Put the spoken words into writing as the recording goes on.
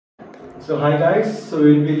So hi guys, so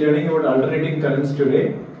we will be learning about alternating currents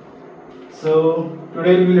today. So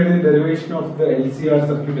today we will be learning the derivation of the LCR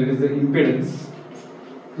circuit, that is the impedance,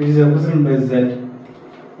 which is represented by Z.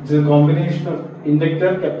 It is a combination of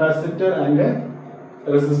inductor, capacitor and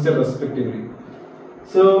a resistor respectively.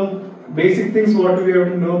 So basic things what we have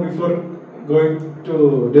to know before going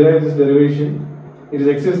to derive this derivation. It is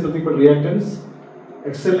X is nothing but reactance,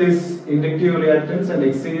 XL is inductive reactance and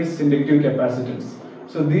XC is inductive capacitance.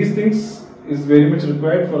 So these things is very much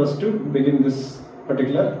required for us to begin this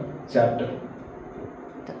particular chapter.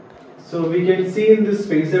 So we can see in this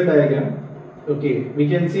phasor diagram, okay, we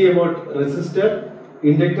can see about resistor,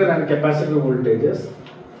 inductor and capacitor voltages.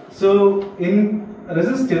 So in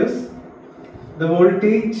resistors, the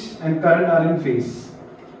voltage and current are in phase.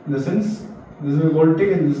 In the sense, this is my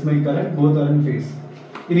voltage and this is my current, both are in phase.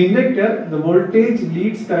 In inductor, the voltage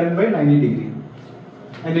leads current by 90 degree.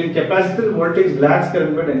 And in capacitor, voltage lags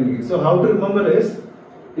current by 10 degree. So how to remember is,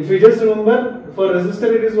 if you just remember, for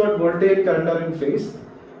resistor it is what voltage and current are in phase.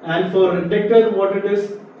 And for inductor, what it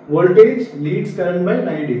is, voltage leads current by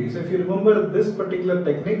 90 degree. So if you remember this particular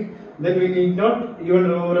technique, then we need not even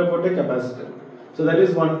remember about the capacitor. So that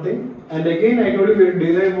is one thing. And again I told you we will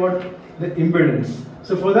derive what the impedance.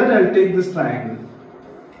 So for that I will take this triangle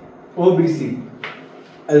OBC.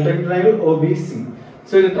 I will take triangle OBC.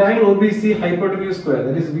 So in the triangle OBC, hypotenuse square,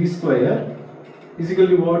 that is V square, is equal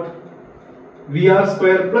to what? VR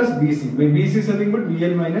square plus BC. By BC is nothing but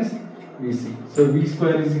VL minus VC. So V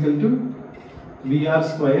square is equal to VR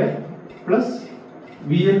square plus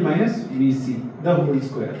VL minus VC, the whole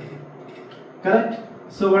square. Correct?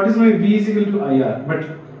 So what is my V is equal to IR?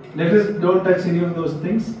 But let us don't touch any of those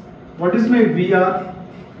things. What is my VR?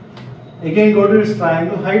 Again go to this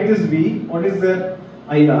triangle, height is V. What is the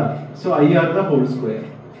IR? So IR the whole square.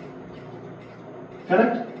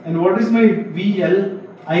 Correct? And what is my VL?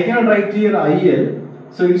 I cannot write here IL.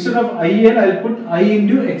 So instead of IL, I will put I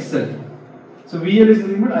into XL. So VL is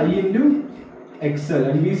nothing but I into XL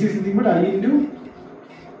and VC is nothing but I into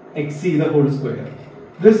XC the whole square.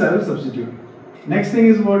 This I will substitute. Next thing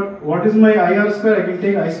is what is my IR square? I can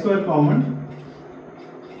take I square common.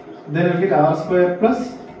 Then I will get R square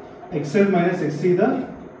plus XL minus XC the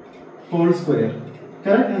whole square.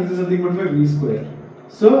 Correct? And this is nothing but my V square.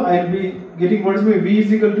 So I will be getting what is my V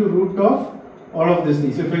is equal to root of all of these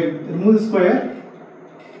things. So if I remove the square,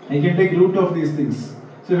 I can take root of these things.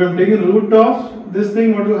 So if I am taking root of this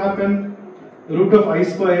thing, what will happen? Root of I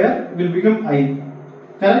square will become I.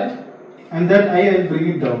 Correct? And that I will bring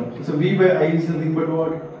it down. So V by I is nothing but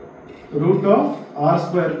what? Root of R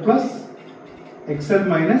square plus XL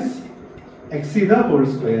minus XC the whole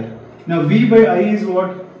square. Now V by I is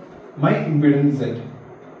what? My impedance Z.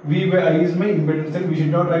 V by I is my impedance Z. We should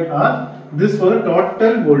not write R. This for the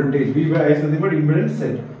total voltage. V by I is nothing but impedance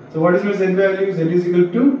Z. So what is my Z value? Z is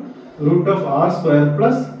equal to root of R square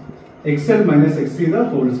plus XL minus XC the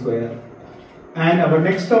whole square. And our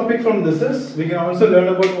next topic from this is, we can also learn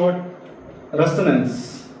about what?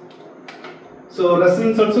 Resonance. So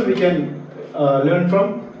resonance also we can learn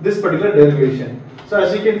from this particular derivation. So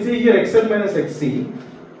as you can see here, XL minus XC,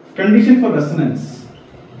 condition for resonance.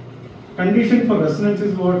 Condition for resonance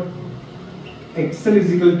is what? XL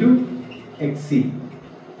is equal to XC.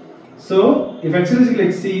 So if XL is equal to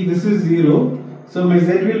XC, this is 0. So my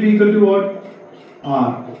Z will be equal to what?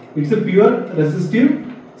 R. It's a pure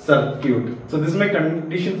resistive circuit. So this is my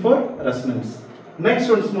condition for resonance. Next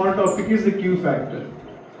one small topic is the Q factor.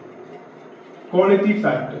 Quality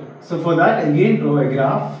factor. So for that again draw a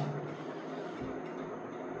graph.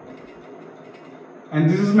 And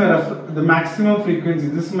this is my the maximum frequency.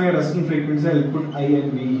 This is my resonant frequency. I will put I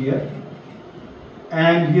and V here.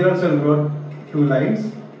 And here also I will draw two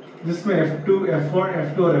lines. This is my F2,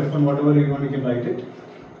 F1, F2 or F1, whatever you want, you can write it.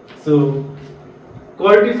 So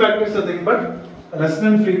quality factor is nothing but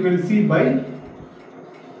resonant frequency by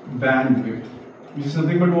bandwidth, which is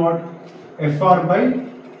nothing but what? FR by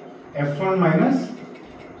F1 minus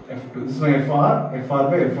F2. This is my FR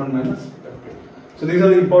by F1 minus F2. So these are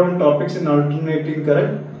the important topics in alternating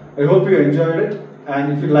current. I hope you enjoyed it,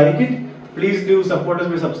 and if you like it, please do support us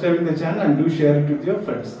by subscribing the channel and do share it with your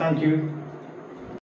friends. Thank you.